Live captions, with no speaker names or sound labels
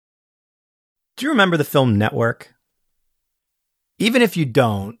Do you remember the film Network? Even if you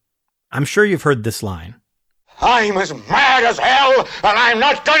don't, I'm sure you've heard this line. I'm as mad as hell, and I'm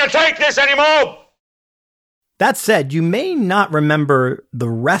not going to take this anymore! That said, you may not remember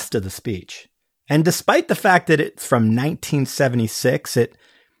the rest of the speech. And despite the fact that it's from 1976, it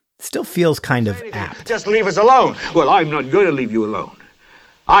still feels kind of apt. Just leave us alone. Well, I'm not going to leave you alone.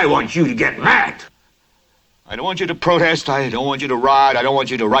 I want you to get mad. I don't want you to protest. I don't want you to riot. I don't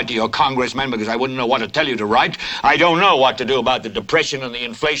want you to write to your congressman because I wouldn't know what to tell you to write. I don't know what to do about the depression and the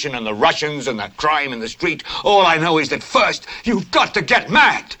inflation and the Russians and the crime in the street. All I know is that first, you've got to get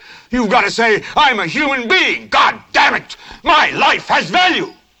mad. You've got to say, I'm a human being. God damn it. My life has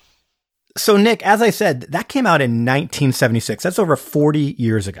value. So, Nick, as I said, that came out in 1976. That's over 40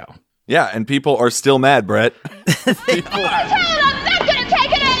 years ago. Yeah, and people are still mad, Brett.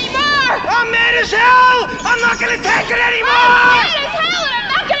 I'm mad as hell! I'm not going to take it anymore!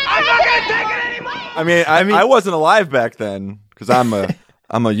 I'm not going to take it anymore! I mean, I wasn't alive back then because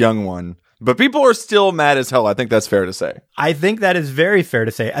I'm a young one. But people are still mad as hell. I think that's fair to say. I think that is very fair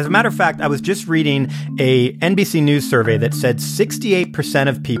to say. As a matter of fact, I was just reading a NBC News survey that said 68%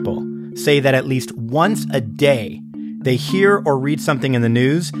 of people say that at least once a day they hear or read something in the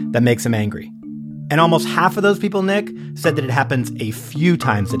news that makes them angry. And almost half of those people, Nick, said that it happens a few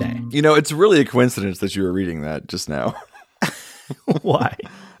times a day. You know, it's really a coincidence that you were reading that just now. Why?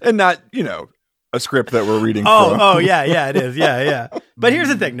 And not, a script that we're reading from. Oh, yeah, it is. Yeah. But here's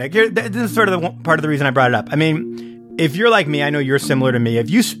the thing, Nick. This is sort of part of the reason I brought it up. I mean, if you're like me, I know you're similar to me. If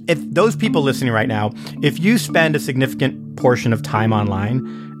those people listening right now, if you spend a significant portion of time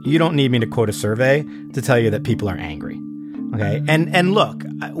online, you don't need me to quote a survey to tell you that people are angry. Okay. And look,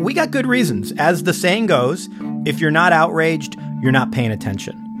 we got good reasons. As the saying goes, if you're not outraged, you're not paying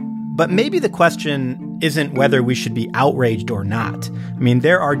attention. But maybe the question isn't whether we should be outraged or not. I mean,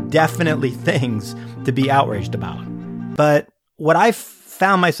 there are definitely things to be outraged about. But what I've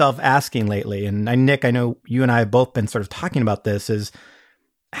found myself asking lately, and Nick, I know you and I have both been sort of talking about this, is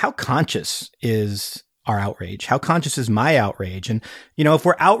how conscious is our outrage? How conscious is my outrage? And, if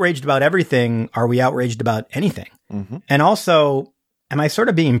we're outraged about everything, are we outraged about anything? Mm-hmm. And also, am I sort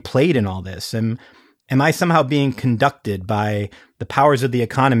of being played in all this? Am I somehow being conducted by the powers of the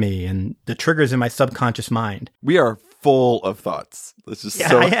economy and the triggers in my subconscious mind? We are full of thoughts.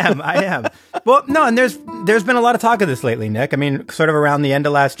 I am. Well, no, and there's been a lot of talk of this lately, Nick. I mean, sort of around the end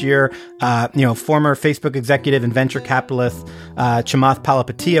of last year, former Facebook executive and venture capitalist Chamath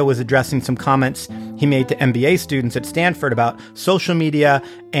Palihapitiya was addressing some comments he made to MBA students at Stanford about social media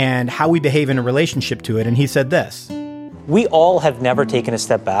and how we behave in a relationship to it. And he said this. We all have never taken a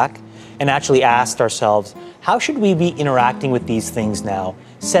step back and actually asked ourselves, how should we be interacting with these things now,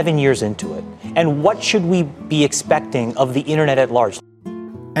 7 years into it? And what should we be expecting of the internet at large?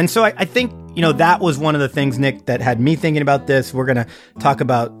 And so I think, that was one of the things, Nick, that had me thinking about this. We're going to talk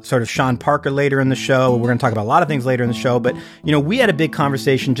about sort of Sean Parker later in the show. We're going to talk about a lot of things later in the show. But, we had a big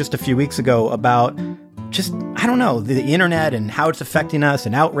conversation just a few weeks ago about the internet and how it's affecting us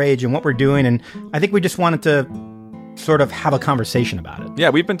and outrage and what we're doing. And I think we just wanted to sort of have a conversation about it. Yeah,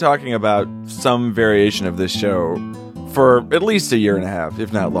 we've been talking about some variation of this show for at least a year and a half,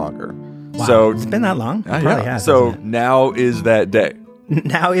 if not longer. Wow. So it's been that long? It really has. So now is that day.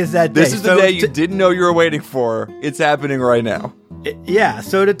 Now is that day. This is the day you didn't know you were waiting for. It's happening right now. Yeah.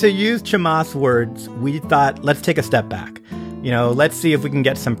 So to use Chamath's words, we thought, let's take a step back. Let's see if we can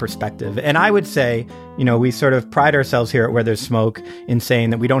get some perspective. And I would say, we sort of pride ourselves here at Where There's Smoke in saying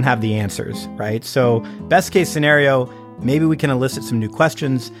that we don't have the answers, right? So best case scenario, maybe we can elicit some new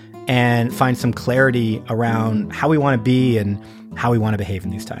questions and find some clarity around how we want to be and how we want to behave in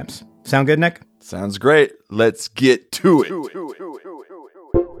these times. Sound good, Nick? Sounds great. Let's get to it.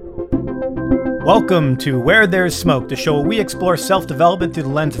 Welcome to Where There's Smoke, the show where we explore self-development through the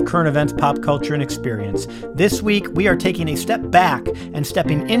lens of current events, pop culture, and experience. This week, we are taking a step back and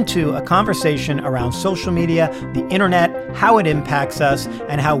stepping into a conversation around social media, the internet, how it impacts us,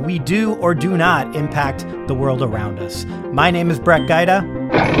 and how we do or do not impact the world around us. My name is Brett Gaida.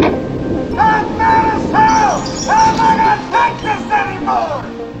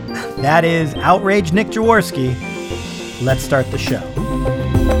 That is Outrage Nick Jaworski. Let's start the show.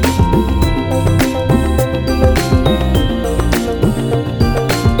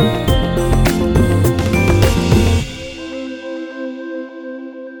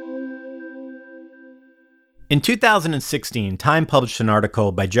 In 2016, Time published an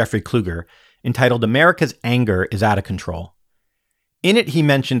article by Jeffrey Kluger entitled America's Anger is Out of Control. In it, he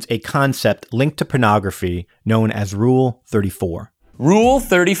mentions a concept linked to pornography known as Rule 34. Rule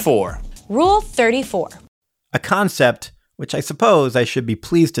 34. Rule 34. A concept which I suppose I should be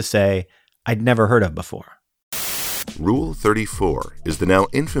pleased to say I'd never heard of before. Rule 34 is the now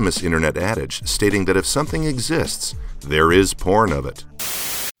infamous internet adage stating that if something exists, there is porn of it.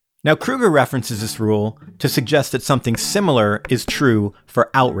 Now, Kruger references this rule to suggest that something similar is true for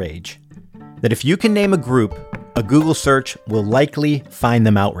outrage. That if you can name a group, a Google search will likely find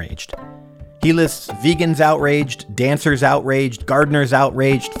them outraged. He lists vegans outraged, dancers outraged, gardeners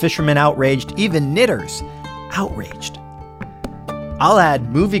outraged, fishermen outraged, even knitters outraged. I'll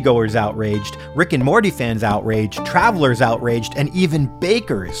add moviegoers outraged, Rick and Morty fans outraged, travelers outraged, and even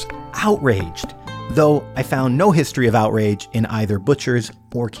bakers outraged, though I found no history of outrage in either butchers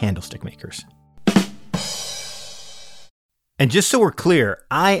or candlestick makers. And just so we're clear,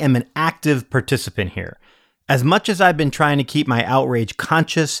 I am an active participant here. As much as I've been trying to keep my outrage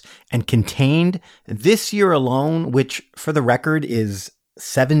conscious and contained, this year alone, which for the record is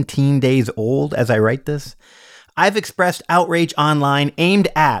 17 days old as I write this, I've expressed outrage online aimed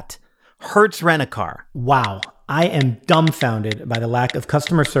at Hertz Rent-A-Car. Wow, I am dumbfounded by the lack of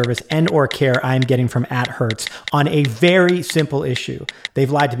customer service and or care I am getting from @Hertz on a very simple issue. They've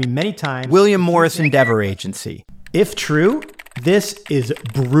lied to me many times. William Morris Endeavor Agency. If true, this is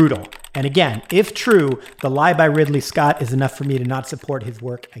brutal. And again, if true, the lie by Ridley Scott is enough for me to not support his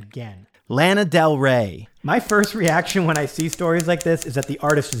work again. Lana Del Rey. My first reaction when I see stories like this is that the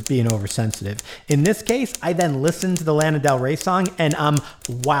artist is being oversensitive. In this case, I then listen to the Lana Del Rey song and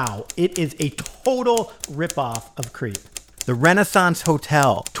wow, it is a total ripoff of Creep. The Renaissance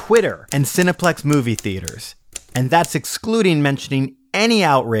Hotel, Twitter, and Cineplex movie theaters. And that's excluding mentioning any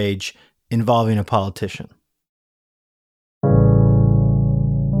outrage involving a politician.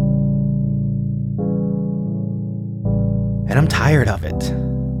 And I'm tired of it.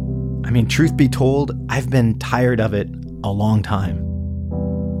 I mean, truth be told, I've been tired of it a long time.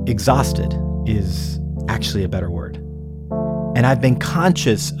 Exhausted is actually a better word. And I've been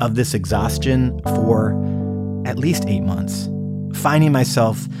conscious of this exhaustion for at least 8 months, finding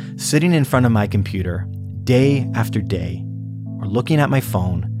myself sitting in front of my computer day after day, or looking at my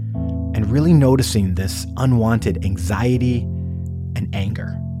phone, and really noticing this unwanted anxiety and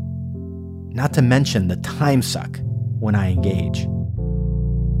anger. Not to mention the time suck when I engage.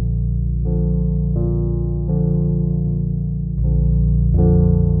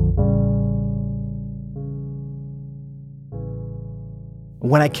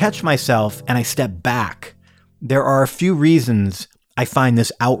 When I catch myself and I step back, there are a few reasons I find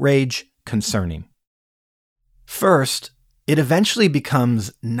this outrage concerning. First, it eventually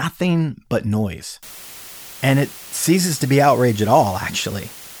becomes nothing but noise. And it ceases to be outrage at all, actually.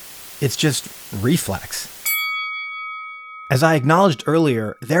 It's just reflex. As I acknowledged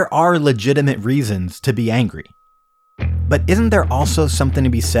earlier, there are legitimate reasons to be angry. But isn't there also something to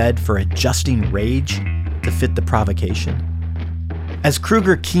be said for adjusting rage to fit the provocation? As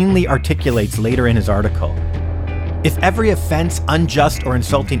Kruger keenly articulates later in his article, if every offense, unjust, or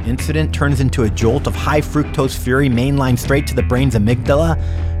insulting incident turns into a jolt of high fructose fury mainlined straight to the brain's amygdala,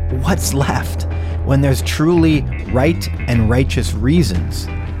 what's left when there's truly right and righteous reasons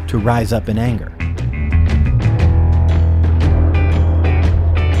to rise up in anger?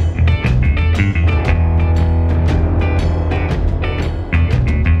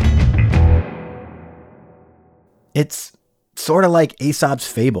 It's sort of like Aesop's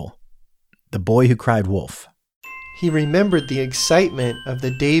fable, the boy who cried wolf. He remembered the excitement of the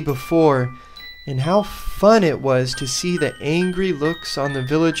day before and how fun it was to see the angry looks on the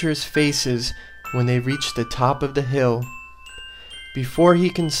villagers' faces when they reached the top of the hill. Before he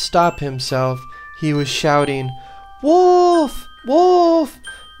can stop himself, he was shouting, "Wolf! Wolf!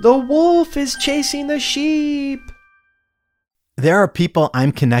 The wolf is chasing the sheep!" There are people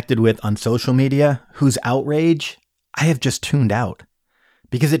I'm connected with on social media whose outrage I have just tuned out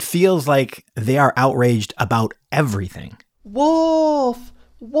because it feels like they are outraged about everything. Wolf!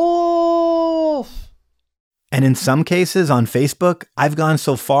 Wolf! And in some cases on Facebook, I've gone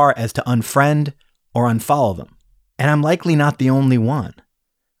so far as to unfriend or unfollow them. And I'm likely not the only one.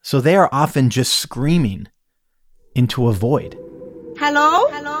 So they are often just screaming into a void. Hello?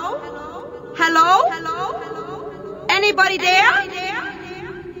 Hello? Hello? Hello? Anybody there?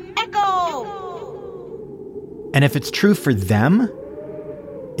 Echo! And if it's true for them,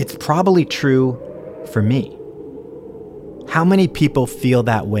 it's probably true for me. How many people feel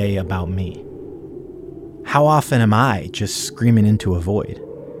that way about me? How often am I just screaming into a void,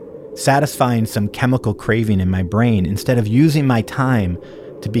 satisfying some chemical craving in my brain instead of using my time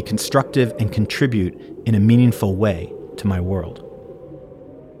to be constructive and contribute in a meaningful way to my world?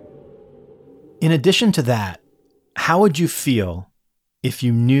 In addition to that, how would you feel if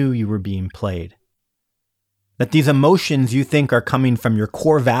you knew you were being played? that these emotions you think are coming from your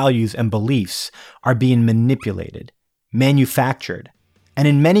core values and beliefs are being manipulated, manufactured, and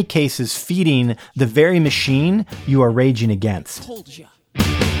in many cases feeding the very machine you are raging against. Told ya.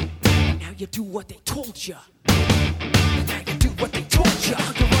 Now you do what they told ya. Now you do what they told ya.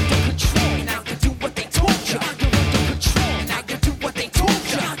 You're under control. Now you do what they told ya. You're under control. Now you do what they told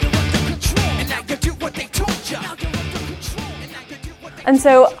ya. You're under control. And now you do what they told ya. You're under control. And now you do what they. And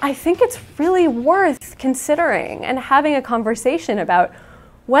so I think it's really worth considering and having a conversation about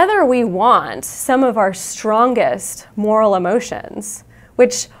whether we want some of our strongest moral emotions,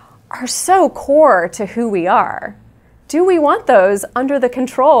 which are so core to who we are. Do we want those under the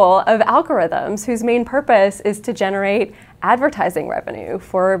control of algorithms whose main purpose is to generate advertising revenue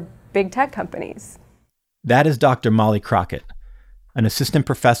for big tech companies? That is Dr. Molly Crockett, an assistant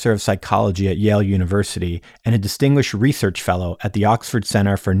professor of psychology at Yale University and a distinguished research fellow at the Oxford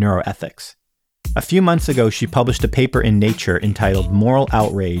Center for Neuroethics. A few months ago, she published a paper in Nature entitled Moral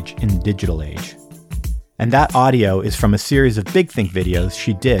Outrage in the Digital Age. And that audio is from a series of Big Think videos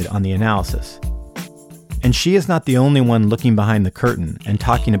she did on the analysis. And she is not the only one looking behind the curtain and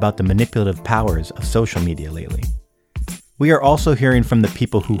talking about the manipulative powers of social media lately. We are also hearing from the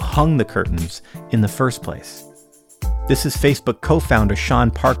people who hung the curtains in the first place. This is Facebook co-founder Sean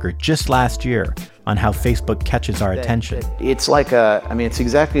Parker just last year on how Facebook catches our attention. It's like it's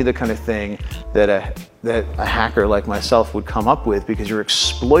exactly the kind of thing that a hacker like myself would come up with, because you're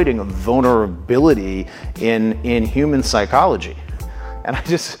exploiting a vulnerability in human psychology. And I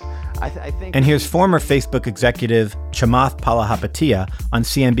think. And here's former Facebook executive Chamath Palihapitiya on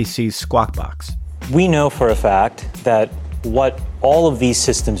CNBC's Squawk Box. We know for a fact that what all of these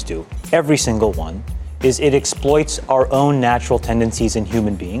systems do, every single one, is it exploits our own natural tendencies in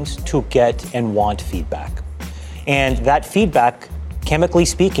human beings to get and want feedback. And that feedback, chemically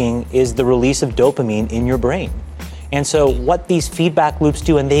speaking, is the release of dopamine in your brain. And so what these feedback loops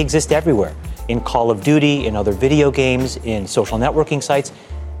do, and they exist everywhere, in Call of Duty, in other video games, in social networking sites,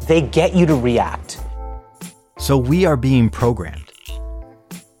 they get you to react. So we are being programmed.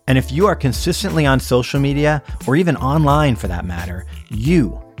 And if you are consistently on social media, or even online for that matter,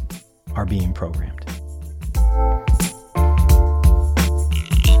 you are being programmed.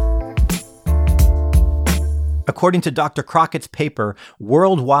 According to Dr. Crockett's paper,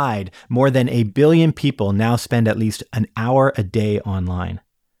 worldwide, more than 1 billion people now spend at least an hour a day online.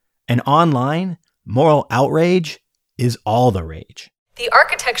 And online, moral outrage is all the rage. The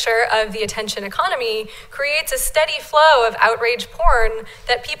architecture of the attention economy creates a steady flow of outrage porn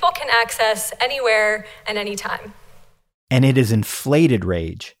that people can access anywhere and anytime. And it is inflated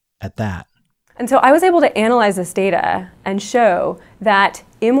rage at that. And so I was able to analyze this data and show that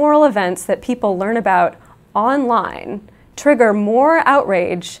immoral events that people learn about online trigger more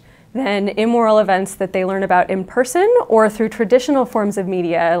outrage than immoral events that they learn about in person or through traditional forms of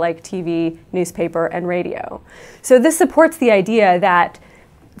media like TV, newspaper, and radio. So this supports the idea that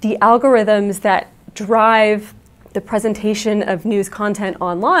the algorithms that drive the presentation of news content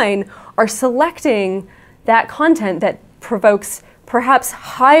online are selecting that content that provokes perhaps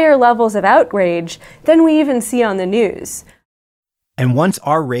higher levels of outrage than we even see on the news. And once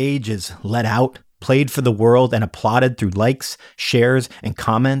our rage is let out, played for the world, and applauded through likes, shares, and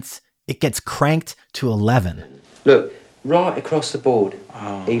comments, it gets cranked to 11. Look, right across the board.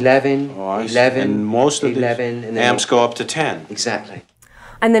 11, 11, and most of 11, the and amps go up to 10. Exactly.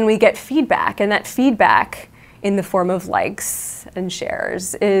 And then we get feedback, and that feedback in the form of likes and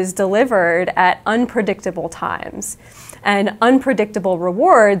shares is delivered at unpredictable times. And unpredictable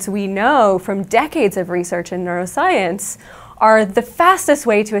rewards, we know from decades of research in neuroscience, are the fastest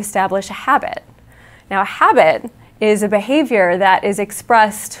way to establish a habit. Now, a habit is a behavior that is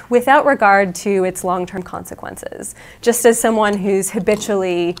expressed without regard to its long-term consequences. Just as someone who's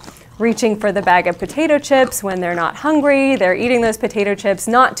habitually reaching for the bag of potato chips when they're not hungry, they're eating those potato chips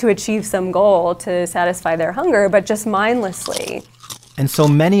not to achieve some goal to satisfy their hunger, but just mindlessly. And so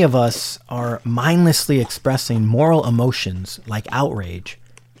many of us are mindlessly expressing moral emotions like outrage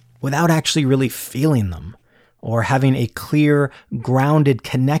without actually really feeling them, or having a clear, grounded,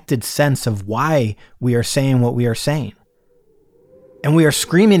 connected sense of why we are saying what we are saying. And we are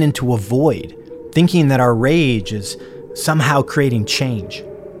screaming into a void, thinking that our rage is somehow creating change.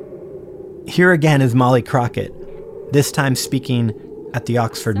 Here again is Molly Crockett, this time speaking at the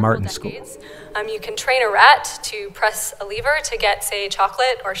Oxford Martin School. You can train a rat to press a lever to get, say,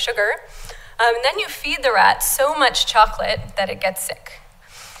 chocolate or sugar. And then you feed the rat so much chocolate that it gets sick.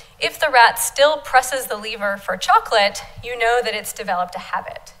 If the rat still presses the lever for chocolate, you know that it's developed a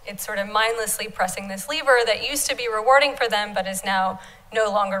habit. It's sort of mindlessly pressing this lever that used to be rewarding for them, but is now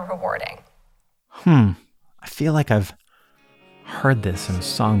no longer rewarding. I feel like I've heard this in a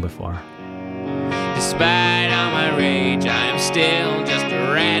song before. Despite all my rage, I am still just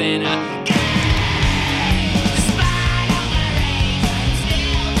a rat in a cage.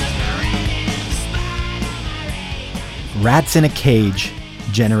 Rats in a cage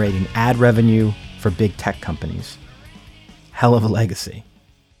generating ad revenue for big tech companies. Hell of a legacy.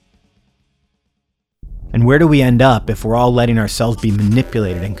 And where do we end up if we're all letting ourselves be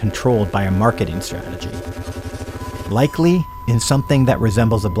manipulated and controlled by a marketing strategy? Likely in something that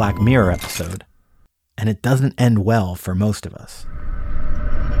resembles a Black Mirror episode. And it doesn't end well for most of us.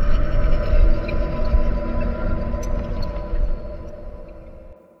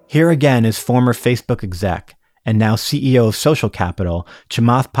 Here again is former Facebook exec and now CEO of Social Capital,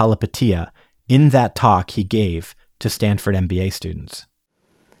 Chamath Palihapitiya, in that talk he gave to Stanford MBA students.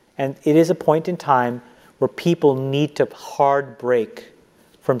 And it is a point in time where people need to hard break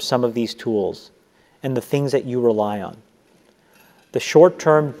from some of these tools and the things that you rely on. The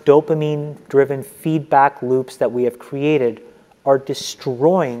short-term dopamine-driven feedback loops that we have created are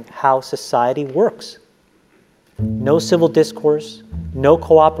destroying how society works. No civil discourse, no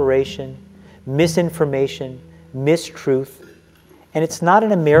cooperation, misinformation, mistruth. And it's not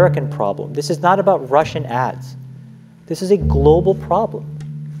an American problem. This is not about Russian ads. This is a global problem.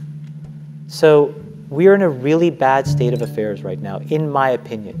 So we are in a really bad state of affairs right now, in my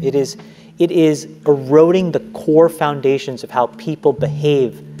opinion. It is eroding the core foundations of how people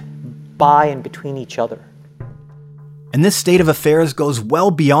behave by and between each other. And this state of affairs goes well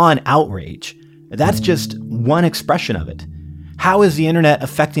beyond outrage. That's just one expression of it. How is the internet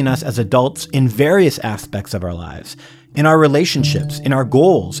affecting us as adults in various aspects of our lives? In our relationships, in our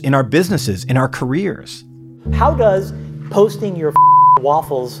goals, in our businesses, in our careers? How does posting your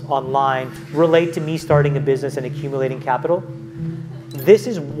waffles online relate to me starting a business and accumulating capital? This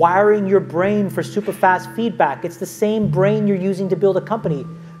is wiring your brain for super fast feedback. It's the same brain you're using to build a company.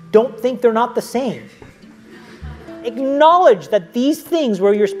 Don't think they're not the same. Acknowledge that these things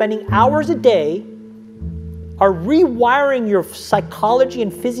where you're spending hours a day are rewiring your psychology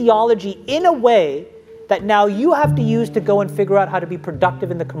and physiology in a way that now you have to use to go and figure out how to be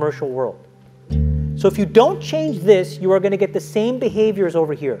productive in the commercial world. So if you don't change this, you are going to get the same behaviors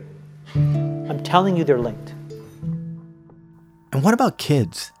over here. I'm telling you, they're linked. And what about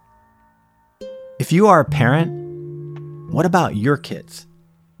kids? If you are a parent, what about your kids?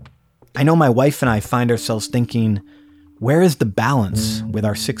 I know my wife and I find ourselves thinking, where is the balance with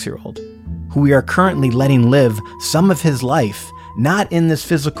our 6-year-old, who we are currently letting live some of his life, not in this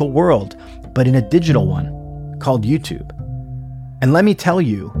physical world, but in a digital one called YouTube? And let me tell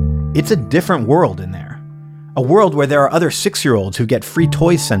you, it's a different world in there. A world where there are other 6-year-olds who get free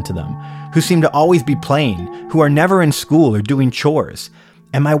toys sent to them, who seem to always be playing, who are never in school or doing chores.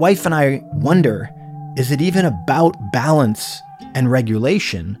 And my wife and I wonder, is it even about balance and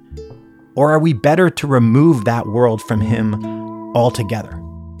regulation? Or are we better to remove that world from him altogether?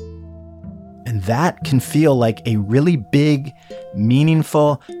 And that can feel like a really big,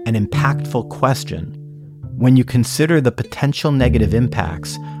 meaningful, and impactful question when you consider the potential negative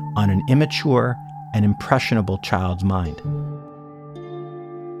impacts on an immature and impressionable child's mind.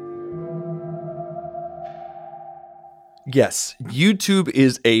 Yes, YouTube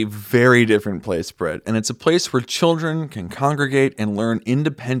is a very different place, Brett, and it's a place where children can congregate and learn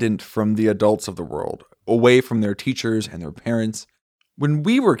independent from the adults of the world, away from their teachers and their parents. When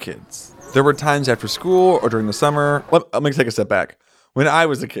we were kids, there were times after school or during the summer. Let me take a step back. When I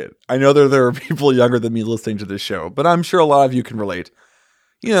was a kid, I know that there are people younger than me listening to this show, but I'm sure a lot of you can relate.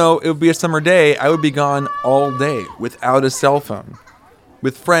 You know, it would be a summer day. I would be gone all day without a cell phone.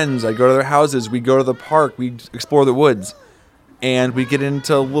 With friends, I'd go to their houses, we'd go to the park, we'd explore the woods, and we'd get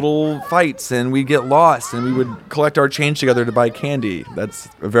into little fights, and we'd get lost, and we would collect our change together to buy candy. That's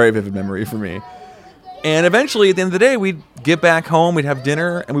a very vivid memory for me. And eventually, at the end of the day, we'd get back home, we'd have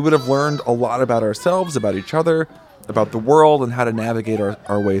dinner, and we would have learned a lot about ourselves, about each other, about the world, and how to navigate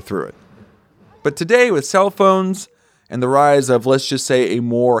our way through it. But today, with cell phones and the rise of, let's just say, a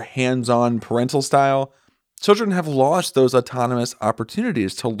more hands-on parental style, children have lost those autonomous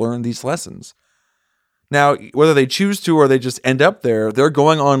opportunities to learn these lessons. Now, whether they choose to or they just end up there, they're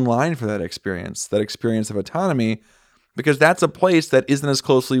going online for that experience of autonomy, because that's a place that isn't as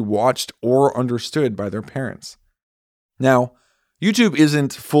closely watched or understood by their parents. Now, YouTube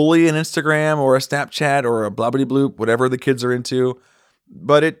isn't fully an Instagram or a Snapchat or a blobbity-bloop, whatever the kids are into,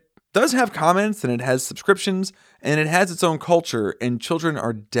 but it does have comments and it has subscriptions and it has its own culture, and children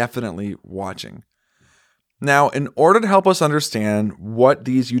are definitely watching. Now, in order to help us understand what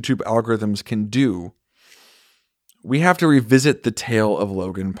these YouTube algorithms can do, we have to revisit the tale of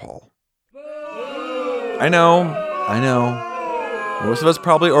Logan Paul. I know. Most of us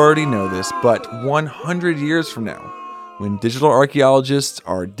probably already know this, but 100 years from now, when digital archaeologists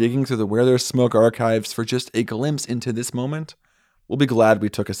are digging through the Where There's Smoke archives for just a glimpse into this moment, we'll be glad we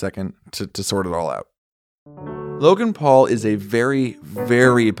took a second to sort it all out. Logan Paul is a very,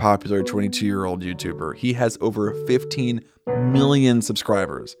 very popular 22-year-old YouTuber. He has over 15 million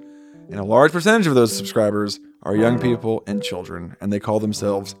subscribers. And a large percentage of those subscribers are young people and children, and they call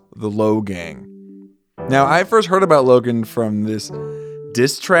themselves the Low Gang. Now, I first heard about Logan from this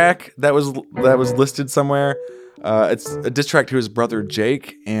diss track that was listed somewhere. It's a diss track to his brother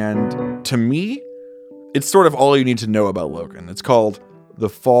Jake, and to me, it's sort of all you need to know about Logan. It's called The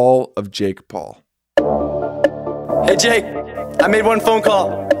Fall of Jake Paul. Hey Jake, I made one phone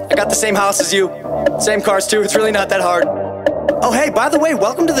call. I got the same house as you. Same cars too, it's really not that hard. Oh hey, by the way,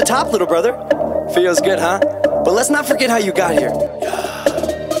 welcome to the top, little brother. Feels good, huh? But let's not forget how you got here.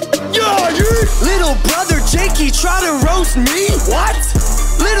 Yeah, little brother Jakey try to roast me? What?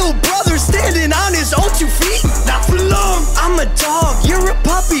 Little brother standing on his own 2 feet? Not for long. I'm a dog, you're a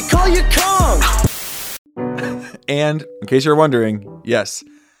puppy, call you Kong. And in case you're wondering, yes,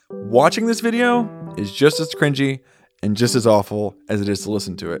 watching this video is just as cringy and just as awful as it is to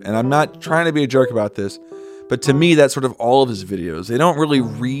listen to it. And I'm not trying to be a jerk about this, but to me, that's sort of all of his videos. They don't really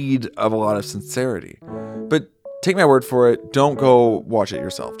read of a lot of sincerity. But take my word for it, don't go watch it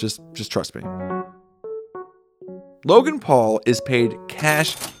yourself. Just trust me. Logan Paul is paid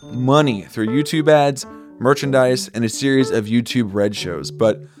cash money through YouTube ads, merchandise, and a series of YouTube Red shows.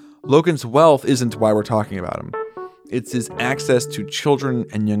 But Logan's wealth isn't why we're talking about him. It's his access to children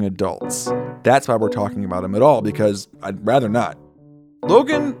and young adults. That's why we're talking about him at all, because I'd rather not.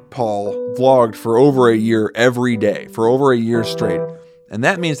 Logan Paul vlogged for over a year every day, for over a year straight. And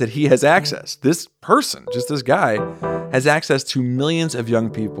that means that he has access. This person, just this guy, has access to millions of young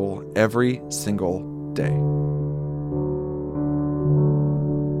people every single day.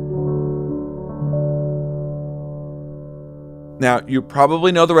 Now, you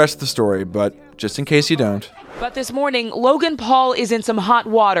probably know the rest of the story, but just in case you don't. But this morning, Logan Paul is in some hot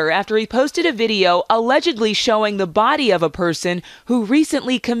water after he posted a video allegedly showing the body of a person who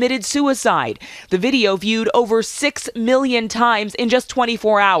recently committed suicide. The video viewed over 6 million times in just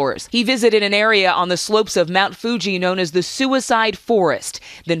 24 hours. He visited an area on the slopes of Mount Fuji known as the Suicide Forest,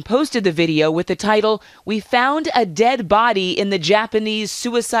 then posted the video with the title, "We found a dead body in the Japanese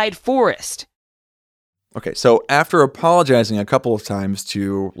suicide forest." Okay, so after apologizing a couple of times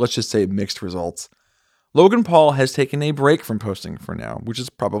to, let's just say, mixed results, Logan Paul has taken a break from posting for now, which is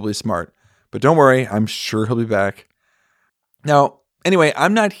probably smart. But don't worry, I'm sure he'll be back. Now, anyway,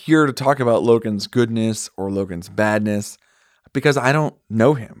 I'm not here to talk about Logan's goodness or Logan's badness, because I don't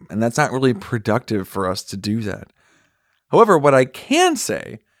know him, and that's not really productive for us to do that. However, what I can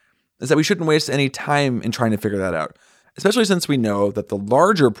say is that we shouldn't waste any time in trying to figure that out, especially since we know that the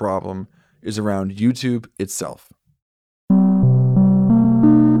larger problem is around YouTube itself.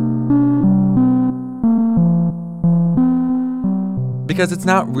 Because it's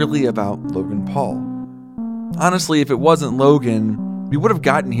not really about Logan Paul. Honestly, if it wasn't Logan, we would have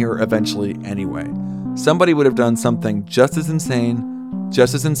gotten here eventually anyway. Somebody would have done something just as insane,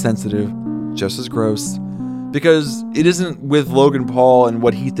 just as insensitive, just as gross. Because it isn't with Logan Paul and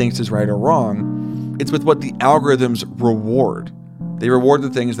what he thinks is right or wrong. It's with what the algorithms reward. They reward the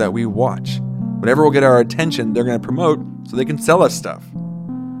things that we watch. Whatever will get our attention, they're going to promote so they can sell us stuff.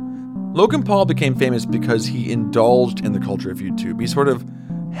 Logan Paul became famous because he indulged in the culture of YouTube. He sort of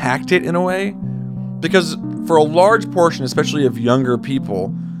hacked it in a way. Because for a large portion, especially of younger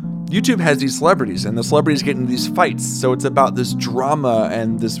people, YouTube has these celebrities, and the celebrities get into these fights. So it's about this drama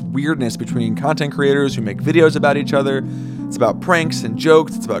and this weirdness between content creators who make videos about each other. It's about pranks and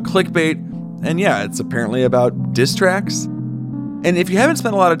jokes. It's about clickbait. And yeah, it's apparently about diss tracks. And if you haven't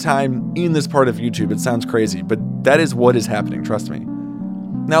spent a lot of time in this part of YouTube, it sounds crazy, but that is what is happening, trust me.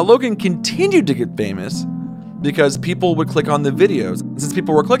 Now, Logan continued to get famous because people would click on the videos. Since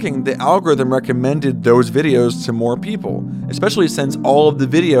people were clicking, the algorithm recommended those videos to more people, especially since all of the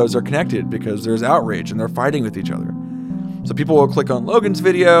videos are connected because there's outrage and they're fighting with each other. So people will click on Logan's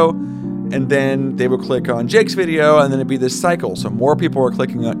video, and then they would click on Jake's video, and then it'd be this cycle. So more people are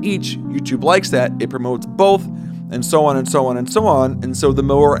clicking on each. YouTube likes that. It promotes both, and so on and so on and so on. And so the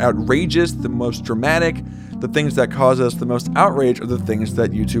more outrageous, the most dramatic, the things that cause us the most outrage are the things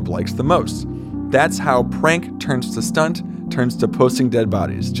that YouTube likes the most. That's how prank turns to stunt, turns to posting dead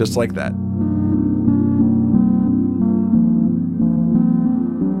bodies, just like that.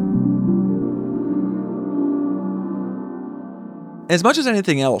 As much as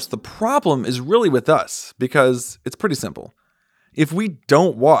anything else, the problem is really with us, because it's pretty simple. If we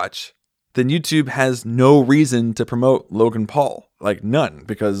don't watch, then YouTube has no reason to promote Logan Paul. Like none,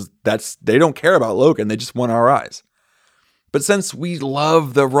 because they don't care about Logan. They just want our eyes. But since we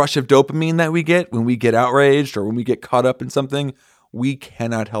love the rush of dopamine that we get when we get outraged or when we get caught up in something, we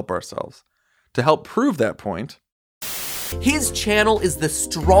cannot help ourselves. To help prove that point, his channel is the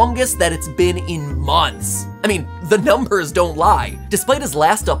strongest that it's been in months. I mean, the numbers don't lie. Despite his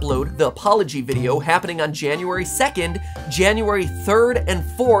last upload, the apology video happening on January 2nd, January 3rd and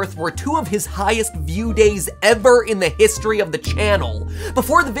 4th were two of his highest view days ever in the history of the channel.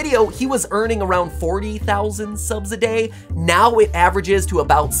 Before the video, he was earning around 40,000 subs a day. Now it averages to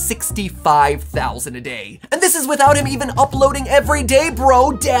about 65,000 a day. And this is without him even uploading every day,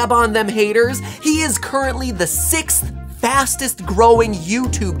 bro. Dab on them haters. He is currently the 6th fastest growing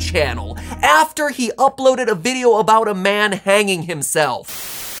YouTube channel after he uploaded a video about a man hanging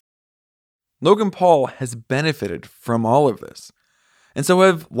himself. Logan Paul has benefited from all of this. And so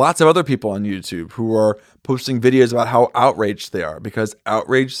have lots of other people on YouTube who are posting videos about how outraged they are, because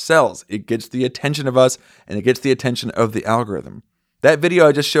outrage sells. It gets the attention of us and it gets the attention of the algorithm. That video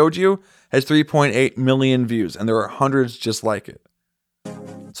I just showed you has 3.8 million views, and there are hundreds just like it.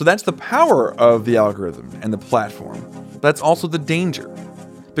 So that's the power of the algorithm and the platform. That's also the danger.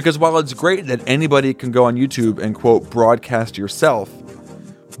 Because while it's great that anybody can go on YouTube and, quote, broadcast yourself,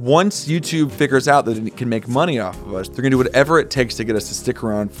 once YouTube figures out that it can make money off of us, they're going to do whatever it takes to get us to stick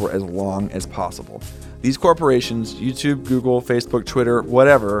around for as long as possible. These corporations, YouTube, Google, Facebook, Twitter,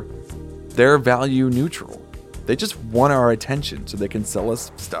 whatever, they're value neutral. They just want our attention so they can sell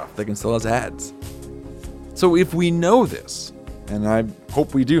us stuff. They can sell us ads. So if we know this, and I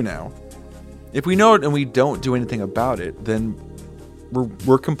hope we do now, if we know it and we don't do anything about it, then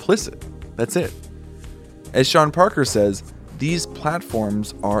we're complicit. That's it. As Sean Parker says, these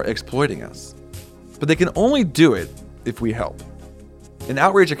platforms are exploiting us. But they can only do it if we help. An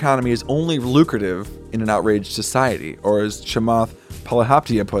outrage economy is only lucrative in an outraged society, or as Chamath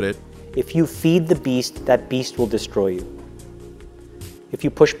Palihapitiya put it, if you feed the beast, that beast will destroy you. If you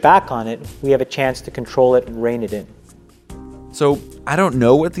push back on it, we have a chance to control it and rein it in. So I don't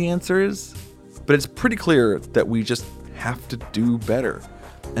know what the answer is, but it's pretty clear that we just have to do better.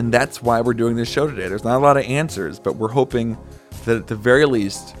 And that's why we're doing this show today. There's not a lot of answers, but we're hoping that at the very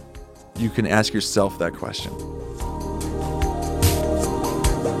least, you can ask yourself that question.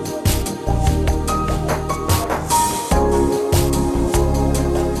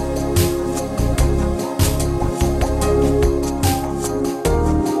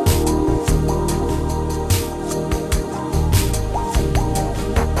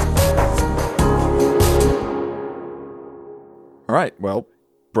 All right, well,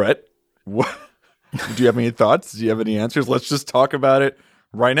 Brett, do you have any thoughts? Do you have any answers? Let's just talk about it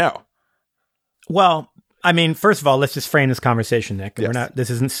right now. Well, I mean, first of all, let's just frame this conversation, Nick. Yes. This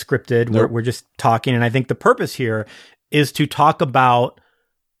isn't scripted. Nope. We're just talking. And I think the purpose here is to talk about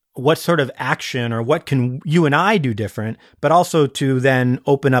what sort of action or what can you and I do different, but also to then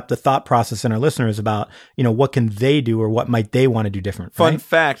open up the thought process in our listeners about, what can they do or what might they want to do different. Fun right?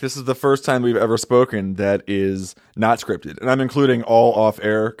 fact, this is the first time we've ever spoken that is not scripted. And I'm including all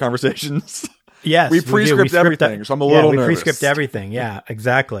off-air conversations. Yes, we pre-script everything, so I'm a little nervous. We pre-script everything. Yeah,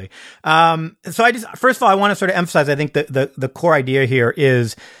 exactly. So first of all, I want to sort of emphasize, I think the core idea here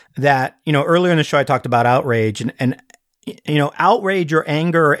is that, earlier in the show, I talked about outrage and outrage or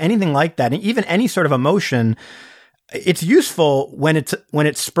anger or anything like that, and even any sort of emotion, it's useful when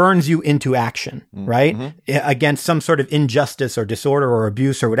it spurns you into action, right? Mm-hmm. Against some sort of injustice or disorder or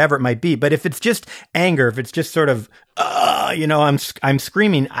abuse or whatever it might be. But if it's just anger, if it's just sort of, I'm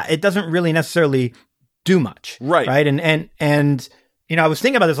screaming, it doesn't really necessarily do much, right? Right? And I was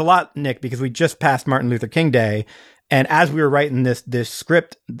thinking about this a lot, Nick, because we just passed Martin Luther King Day, and as we were writing this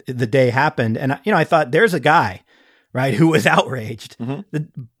script, the day happened, and I thought, there's a guy, right, who was outraged,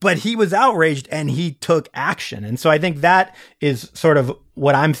 but he was outraged and he took action. And so I think that is sort of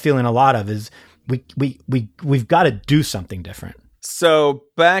what I'm feeling a lot of is we've got to do something different. So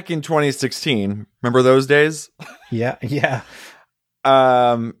back in 2016, remember those days? Yeah.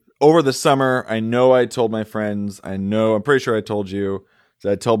 Over the summer, I know I told my friends, I'm pretty sure I told you,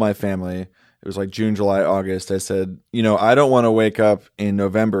 I told my family, it was like June, July, August. I said, I don't want to wake up in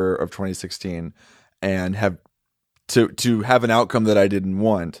November of 2016 and have to have an outcome that I didn't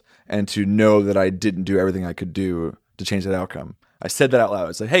want, and to know that I didn't do everything I could do to change that outcome. I said that out loud.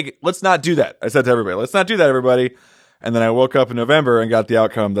 I said, hey, let's not do that. I said to everybody, let's not do that, everybody. And then I woke up in November and got the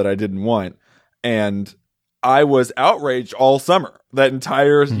outcome that I didn't want. And I was outraged all summer, that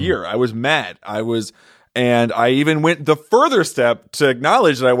entire year. I was mad. And I even went the further step to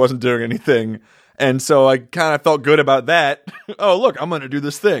acknowledge that I wasn't doing anything. And so I kind of felt good about that. Oh, look, I'm going to do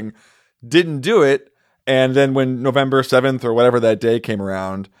this thing. didn't do it. And then when November 7th or whatever that day came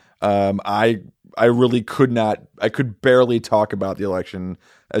around, I really could barely talk about the election.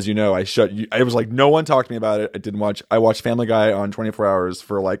 As you know, I was like, no one talked to me about it. I watched Family Guy on 24 hours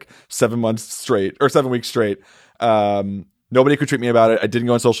for like 7 weeks straight. Nobody could tweet me about it. I didn't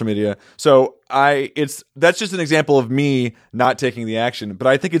go on social media. So that's just an example of me not taking the action. But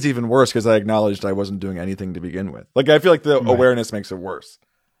I think it's even worse because I acknowledged I wasn't doing anything to begin with. Like, I feel like the awareness makes it worse.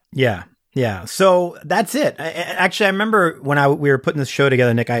 Yeah. Yeah. So that's it. Actually, I remember when we were putting this show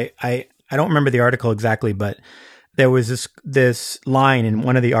together, Nick, I don't remember the article exactly, but there was this line in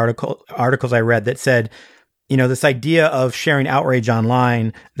one of the articles I read that said, this idea of sharing outrage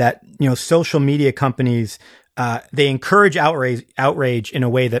online, that, social media companies, they encourage outrage in a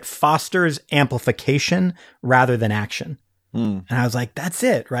way that fosters amplification rather than action. And I was like, that's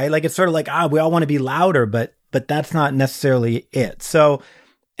it, right? Like, it's sort of like, we all want to be louder, but that's not necessarily it. So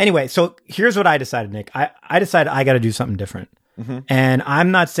anyway, so here's what I decided, Nick. I decided I got to do something different. Mm-hmm. And I'm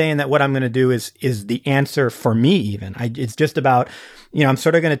not saying that what I'm going to do is the answer for me even. It's just about, I'm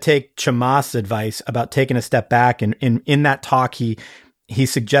sort of going to take Chamath's advice about taking a step back. And in that talk, he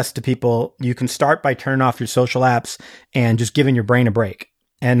suggests to people, you can start by turning off your social apps and just giving your brain a break.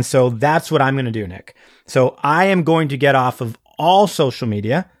 And so that's what I'm going to do, Nick. So I am going to get off of all social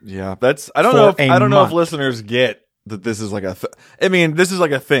media. Yeah, I don't know if listeners get that this is like this is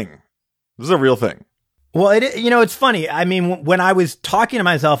like a thing. This is a real thing. Well, it's funny. I mean, when I was talking to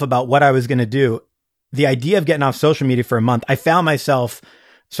myself about what I was going to do, the idea of getting off social media for a month, I found myself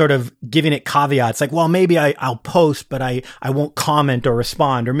sort of giving it caveats like, well, maybe I'll post, but I won't comment or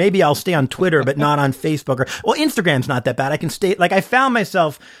respond, or maybe I'll stay on Twitter, but not on Facebook, or, well, Instagram's not that bad. I can stay, like, I found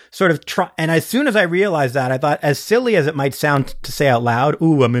myself sort of and as soon as I realized that, I thought, as silly as it might sound to say out loud,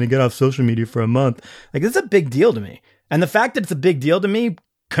 ooh, I'm going to get off social media for a month. Like, this is a big deal to me. And the fact that it's a big deal to me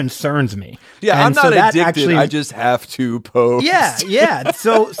concerns me. Yeah, and I'm not addicted. I just have to post. Yeah.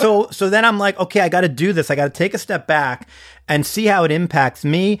 So then I'm like, okay, I got to do this. I got to take a step back and see how it impacts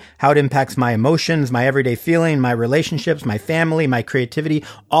me, how it impacts my emotions, my everyday feeling, my relationships, my family, my creativity,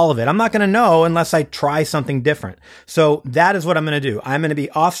 all of it. I'm not going to know unless I try something different. So that is what I'm going to do. I'm going to be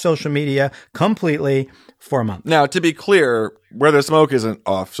off social media completely for a month. Now, to be clear, Where There's Smoke isn't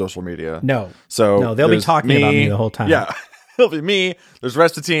off social media. No. So they'll be talking about me the whole time. Yeah. It'll be me. There's the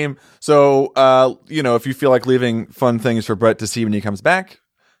rest of the team. So, if you feel like leaving fun things for Brett to see when he comes back,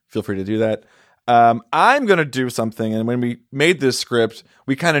 feel free to do that. I'm going to do something. And when we made this script,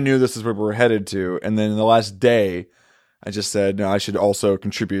 we kind of knew this is where we were headed to. And then in the last day, I just said, no, I should also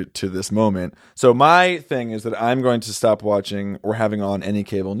contribute to this moment. So my thing is that I'm going to stop watching or having on any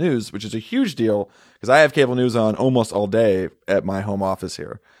cable news, which is a huge deal because I have cable news on almost all day at my home office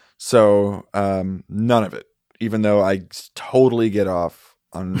here. So none of it. Even though I totally get off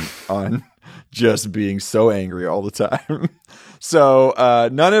on just being so angry all the time. So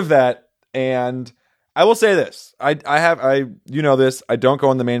none of that. And I will say this. I this. I don't go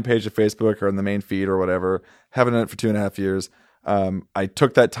on the main page of Facebook or on the main feed or whatever. Haven't done it for 2.5 years. I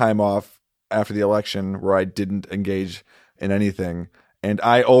took that time off after the election where I didn't engage in anything. And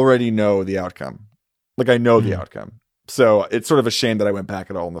I already know the outcome. Like, I know the outcome. So it's sort of a shame that I went back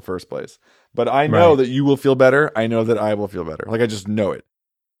at all in the first place. But I know that you will feel better. I know that I will feel better. Like, I just know it.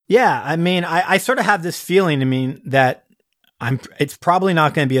 Yeah. I mean, I sort of have this feeling, that it's probably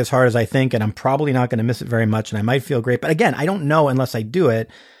not going to be as hard as I think, and I'm probably not going to miss it very much, and I might feel great. But again, I don't know unless I do it.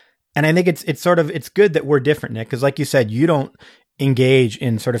 And I think it's good that we're different, Nick, because like you said, you don't engage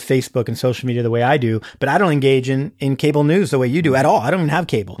in sort of Facebook and social media the way I do, but I don't engage in cable news the way you do at all. I don't even have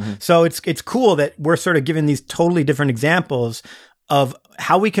cable. Mm-hmm. So it's cool that we're sort of giving these totally different examples of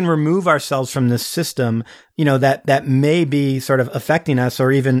how we can remove ourselves from this system, that may be sort of affecting us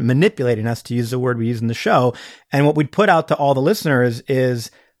or even manipulating us, to use the word we use in the show. And what we'd put out to all the listeners is,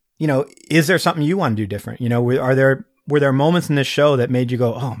 is there something you want to do different? Were there moments in this show that made you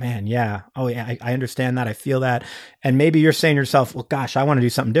go, oh man, yeah. Oh yeah, I understand that. I feel that. And maybe you're saying to yourself, well, gosh, I want to do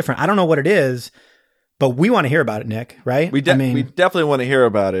something different. I don't know what it is, but we want to hear about it, Nick, right? We definitely want to hear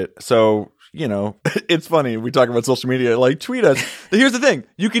about it. So, it's funny. We talk about social media, like, tweet us. Here's the thing.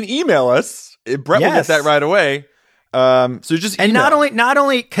 You can email us. Brett will get that right away. So just email. And not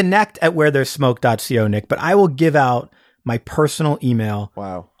only connect at wherethere'ssmoke.co, Nick, but I will give out my personal email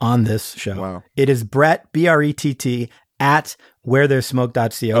on this show. Wow. It is Brett, BRETT, at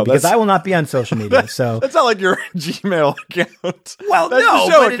wherethere'ssmoke.co, because I will not be on social media. So that's not like your Gmail account. Well, that's no,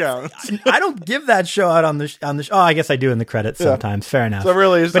 the show account. I don't give that show out on the show. Oh, I guess I do in the credits sometimes. Fair enough. So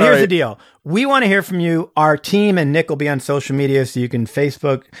really, but here's the deal. We want to hear from you. Our team and Nick will be on social media, so you can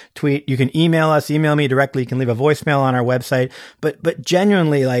Facebook, tweet, you can email us, email me directly. You can leave a voicemail on our website. But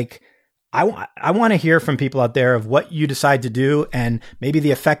genuinely, like, I want to hear from people out there of what you decide to do and maybe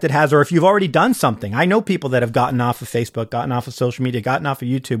the effect it has, or if you've already done something. I know people that have gotten off of Facebook, gotten off of social media, gotten off of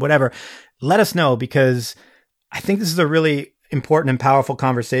YouTube, whatever. Let us know, because I think this is a really important and powerful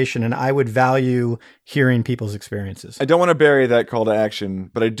conversation, and I would value hearing people's experiences. I don't want to bury that call to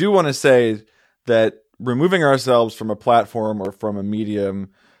action, but I do want to say that removing ourselves from a platform or from a medium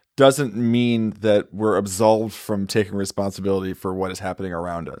doesn't mean that we're absolved from taking responsibility for what is happening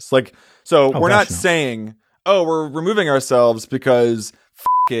around us. Like, so we're not saying, oh, we're removing ourselves because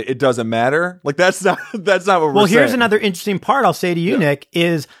it doesn't matter. Like, that's not what we're saying. Well, here's another interesting part I'll say to you, Nick,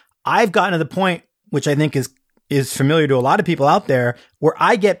 is I've gotten to the point, which I think is familiar to a lot of people out there, where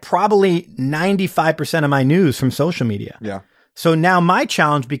I get probably 95% of my news from social media. Yeah. So now my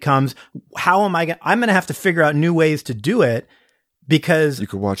challenge becomes, I'm going to have to figure out new ways to do it, because you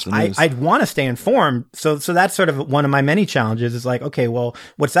could watch the news. I'd want to stay informed. So that's sort of one of my many challenges, is like, okay, well,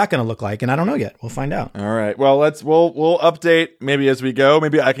 what's that going to look like? And I don't know yet. We'll find out. All right. Well, we'll update maybe as we go.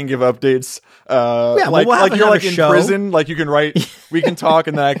 Maybe I can give updates. Like you're like in prison, like you can write, we can talk,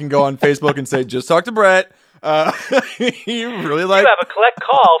 and then I can go on Facebook and say, just talk to Brett. You have a collect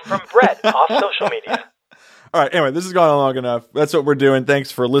call from Brett off social media. All right. Anyway, this has gone on long enough. That's what we're doing.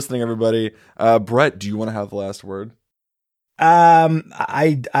 Thanks for listening, everybody. Brett, do you want to have the last word? No, I'm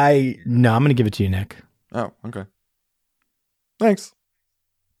going to give it to you, Nick. Oh, okay. Thanks.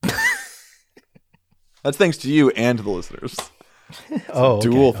 That's thanks to you and to the listeners. Oh,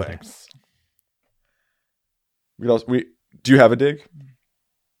 dual thanks. Do you have a dig?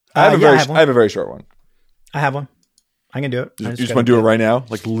 I have a very short one. I have one. I can do it. You just want to do it right now?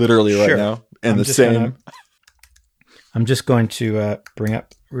 Like literally right now? And the same. I'm just going to bring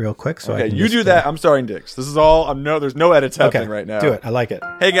up real quick. So okay, I can you do that. I'm starring Diggs. This is all. There's no edits happening right now. Do it. I like it.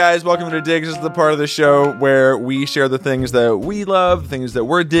 Hey guys, welcome to Diggs. This is the part of the show where we share the things that we love, the things that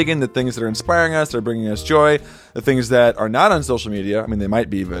we're digging, the things that are inspiring us, that are bringing us joy, the things that are not on social media. I mean, they might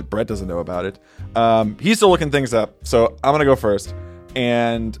be, but Brett doesn't know about it. He's still looking things up, so I'm gonna go first.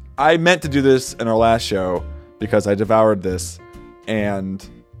 And I meant to do this in our last show because I devoured this, and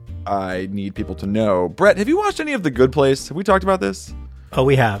I need people to know. Brett, have you watched any of The Good Place? Have we talked about this? Oh,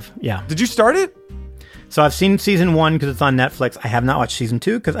 we have. Yeah. Did you start it? So I've seen season 1 because it's on Netflix. I have not watched season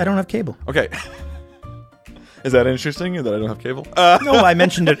 2 because I don't have cable. Okay. Is that interesting that I don't have cable? No, I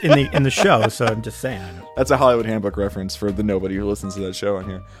mentioned it in the show, so I'm just saying. That's a Hollywood Handbook reference for the nobody who listens to that show on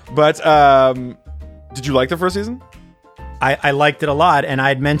here. But did you like the first season? I liked it a lot, and I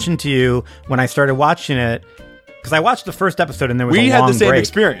had mentioned to you when I started watching it, because I watched the first episode and there was a long break. We had the same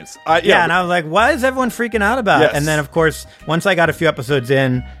experience. And I was like, what is everyone freaking out about? Yes. And then, of course, once I got a few episodes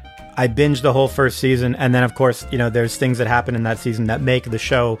in, I binged the whole first season. And then, of course, there's things that happen in that season that make the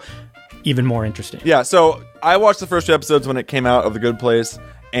show even more interesting. Yeah, so I watched the first 2 episodes when it came out of The Good Place.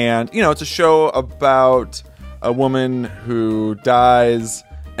 And, it's a show about a woman who dies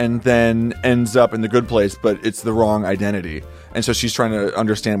and then ends up in the good place, but it's the wrong identity. And so she's trying to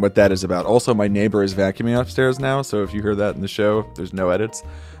understand what that is about. Also, my neighbor is vacuuming upstairs now, so if you hear that in the show, there's no edits.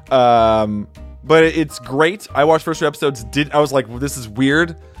 But it's great. I watched the first 2 episodes. I was like, well, this is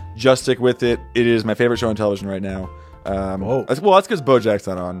weird. Just stick with it. It is my favorite show on television right now. Well, that's because BoJack's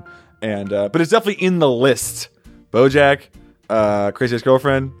not on. But it's definitely in the list. BoJack, Crazy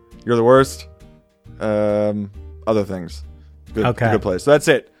Ex-Girlfriend, You're the Worst, other things. Good Place. So that's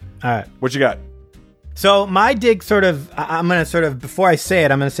it. All right. What you got? So my dig I'm going to before I say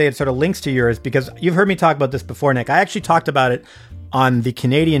it, I'm going to say it sort of links to yours, because you've heard me talk about this before, Nick. I actually talked about it on the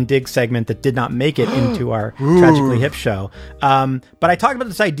Canadian dig segment that did not make it into our Tragically Hip show. But I talked about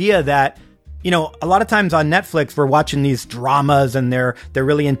this idea that, a lot of times on Netflix, we're watching these dramas and they're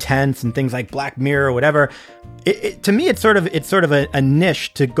really intense and things like Black Mirror or whatever. To me, it's sort of a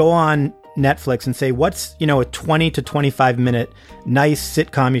niche to go on Netflix and say, what's, a 20 to 25 minute nice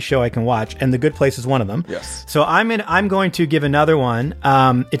sitcom show I can watch, and The Good Place is one of them. Yes. So I'm going to give another one.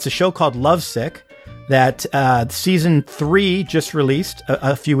 It's a show called Lovesick that season 3 just released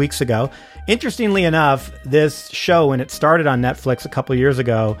a few weeks ago. Interestingly enough, this show, when it started on Netflix a couple years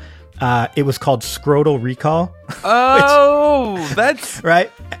ago, it was called Scrotal Recall. Oh, that's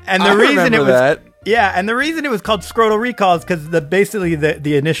right. And the reason it was that. Yeah, and the reason it was called Scrotal Recall is because basically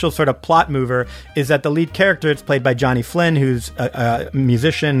the initial sort of plot mover is that the lead character, it's played by Johnny Flynn, who's a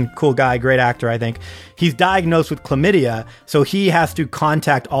musician, cool guy, great actor, I think. He's diagnosed with chlamydia, so he has to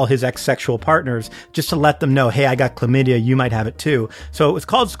contact all his ex-sexual partners just to let them know, hey, I got chlamydia, you might have it too. So it was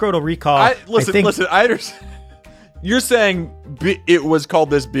called Scrotal Recall. Listen, I understand. You're saying it was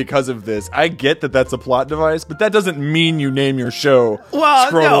called this because of this. I get that that's a plot device, but that doesn't mean you name your show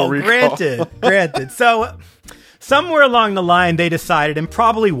Scrotal Recall. Granted. somewhere along the line they decided, and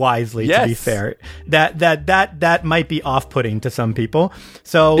probably wisely, to be fair, that might be off-putting to some people.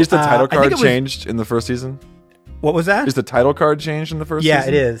 So is the title card changed in the first season? What was that? Is the title card changed in the first season? Yeah,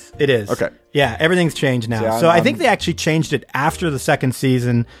 it is. It is. Okay. Yeah, everything's changed now. So I think they actually changed it after the second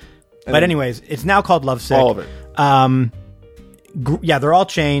season. But anyways, it's now called Lovesick. All of it. Yeah, they're all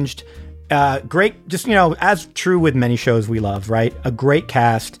changed. Great, just, as true with many shows we love, right? A great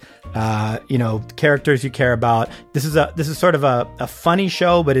cast, characters you care about. This is sort of a funny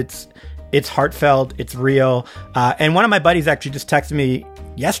show, but it's heartfelt, it's real. And one of my buddies actually just texted me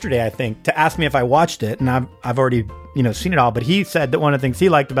yesterday, I think, to ask me if I watched it, and I've already seen it all. But he said that one of the things he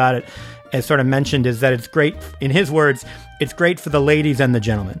liked about it, as sort of mentioned, is that it's great. In his words, it's great for the ladies and the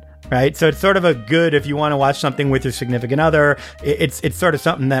gentlemen. Right, so it's sort of a good if you want to watch something with your significant other. It's sort of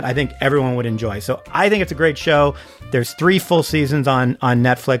something that I think everyone would enjoy. So I think it's a great show. There's 3 full seasons on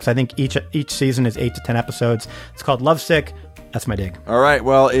Netflix. I think each season is 8 to 10 episodes. It's called Lovesick. That's my dig. All right.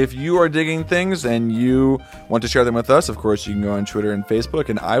 Well, if you are digging things and you want to share them with us, of course, you can go on Twitter and Facebook,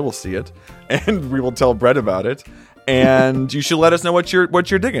 and I will see it, and we will tell Brett about it. And you should let us know what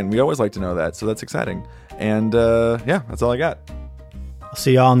you're digging. We always like to know that, so that's exciting. And that's all I got. I'll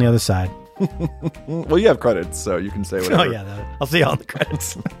see y'all on the other side. Well, you have credits, so you can say whatever. Oh, yeah. I'll see y'all on the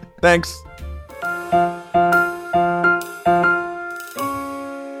credits. Thanks.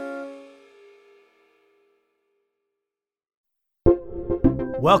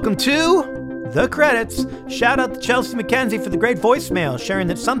 Welcome to The Credits. Shout out to Chelsea McKenzie for the great voicemail, sharing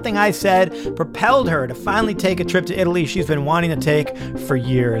that something I said propelled her to finally take a trip to Italy she's been wanting to take for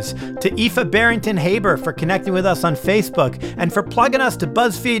years. To Aoife Barrington Haber for connecting with us on Facebook, and for plugging us to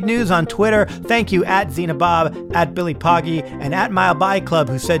BuzzFeed News on Twitter. Thank you at Zena Bob, at Billy Poggy, and at Mile By Club,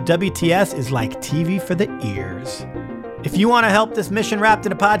 who said WTS is like TV for the ears. If you want to help this mission wrapped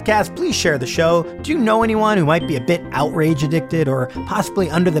in a podcast, please share the show. Do you know anyone who might be a bit outrage addicted or possibly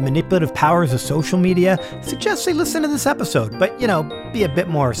under the manipulative powers of social media? Suggest they listen to this episode, but, be a bit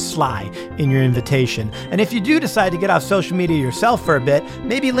more sly in your invitation. And if you do decide to get off social media yourself for a bit,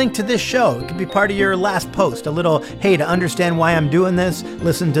 maybe link to this show. It could be part of your last post. A little, hey, to understand why I'm doing this,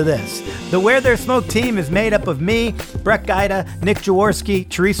 listen to this. The Where There's Smoke team is made up of me, Brett Gaida, Nick Jaworski,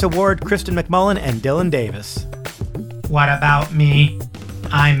 Teresa Ward, Kristen McMullen, and Dylan Davis. What about me?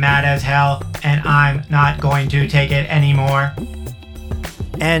 I'm mad as hell, and I'm not going to take it anymore.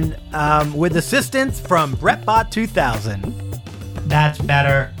 And with assistance from BrettBot2000. That's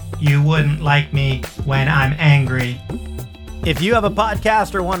better. You wouldn't like me when I'm angry. If you have a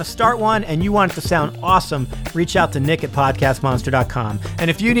podcast or want to start one and you want it to sound awesome, reach out to Nick at podcastmonster.com. And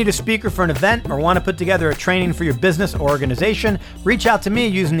if you need a speaker for an event or want to put together a training for your business or organization, reach out to me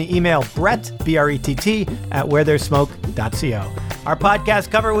using the email Brett, B-R-E-T-T, at wherethere'ssmoke.co. Our podcast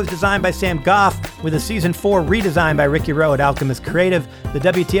cover was designed by Sam Goff, with a Season 4 redesign by Ricky Rowe at Alchemist Creative. The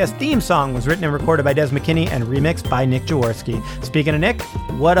WTS theme song was written and recorded by Des McKinney and remixed by Nick Jaworski. Speaking of Nick,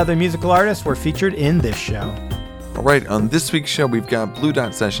 what other musical artists were featured in this show? All right, on this week's show, we've got Blue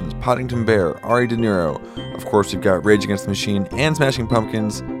Dot Sessions, Poddington Bear, Ari De Niro. Of course, we've got Rage Against the Machine and Smashing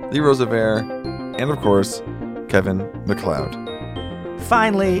Pumpkins, Lee Rosevere, and of course, Kevin MacLeod.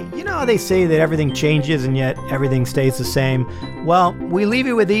 Finally, you know how they say that everything changes and yet everything stays the same? Well, we leave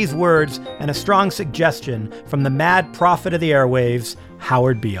you with these words and a strong suggestion from the mad prophet of the airwaves,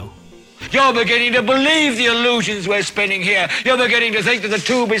 Howard Beale. You're beginning to believe the illusions we're spinning here. You're beginning to think that the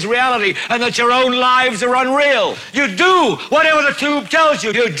tube is reality and that your own lives are unreal. You do whatever the tube tells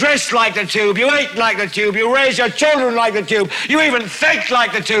you. You dress like the tube. You eat like the tube. You raise your children like the tube. You even think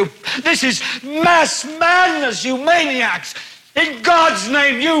like the tube. This is mass madness, you maniacs. In God's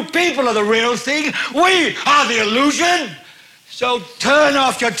name, you people are the real thing. We are the illusion. So turn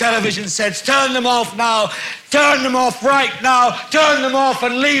off your television sets. Turn them off now. Turn them off right now. Turn them off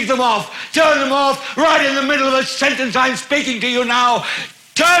and leave them off. Turn them off right in the middle of the sentence I'm speaking to you now.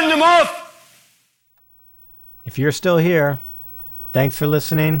 Turn them off. If you're still here, thanks for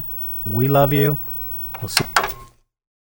listening. We love you. We'll see.